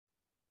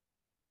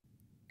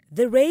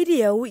The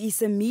radio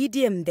is a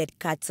medium that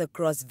cuts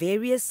across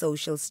various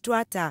social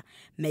strata,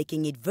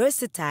 making it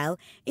versatile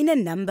in a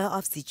number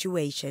of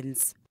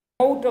situations.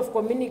 Mode of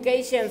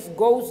communications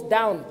goes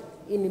down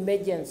in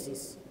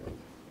emergencies.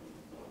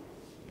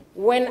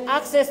 When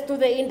access to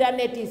the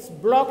internet is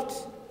blocked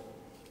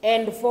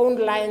and phone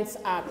lines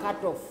are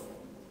cut off,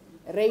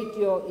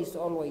 radio is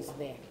always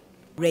there.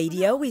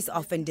 Radio is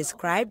often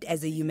described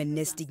as a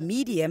humanistic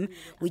medium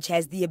which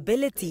has the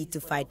ability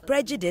to fight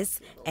prejudice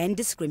and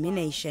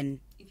discrimination.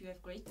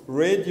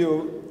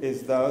 Radio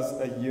is thus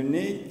a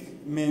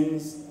unique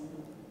means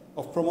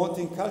of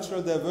promoting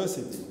cultural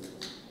diversity.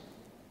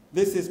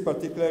 This is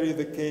particularly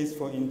the case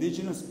for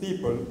indigenous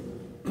people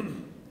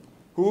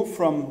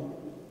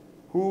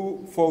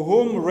for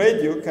whom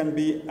radio can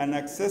be an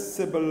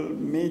accessible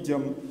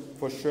medium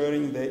for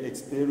sharing their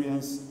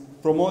experience,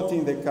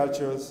 promoting their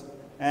cultures,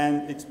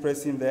 and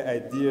expressing their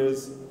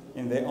ideas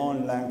in their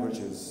own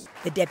languages.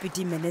 The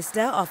Deputy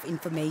Minister of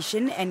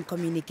Information and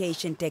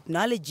Communication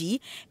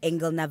Technology,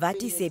 Engel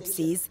Navatisep,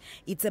 says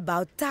it's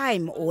about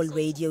time all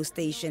radio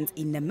stations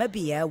in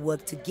Namibia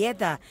work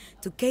together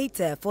to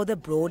cater for the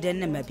broader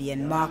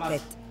Namibian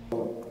market.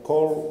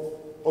 Call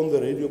on the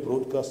radio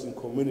broadcasting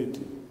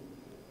community,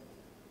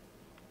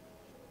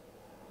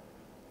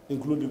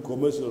 including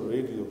commercial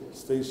radio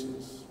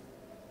stations,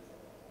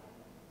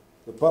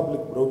 the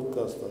public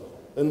broadcaster,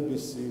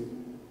 NBC,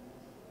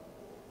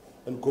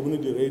 and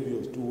community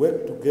radios to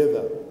work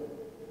together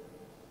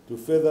to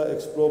further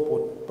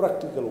explore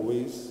practical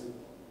ways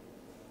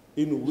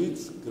in which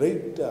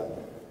greater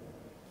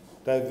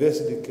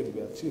diversity can be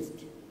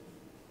achieved.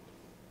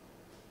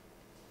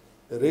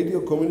 A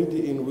radio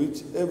community in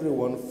which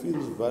everyone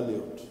feels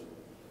valued,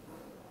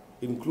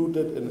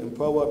 included and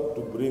empowered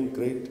to bring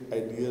great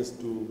ideas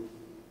to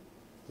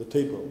the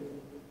table.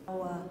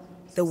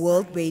 The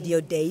World Radio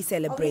Day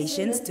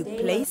celebrations took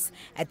place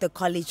at the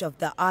College of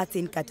the Arts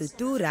in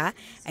Katutura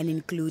and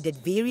included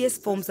various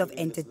forms of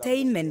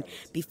entertainment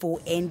before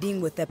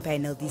ending with a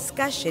panel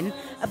discussion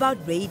about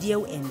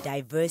radio and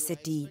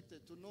diversity.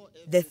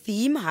 The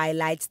theme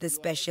highlights the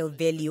special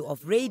value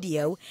of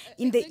radio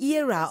in the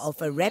era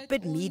of a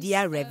rapid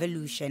media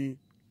revolution.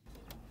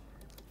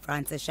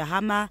 Frances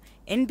Shahama,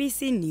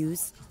 NBC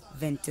News,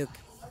 Windhoek.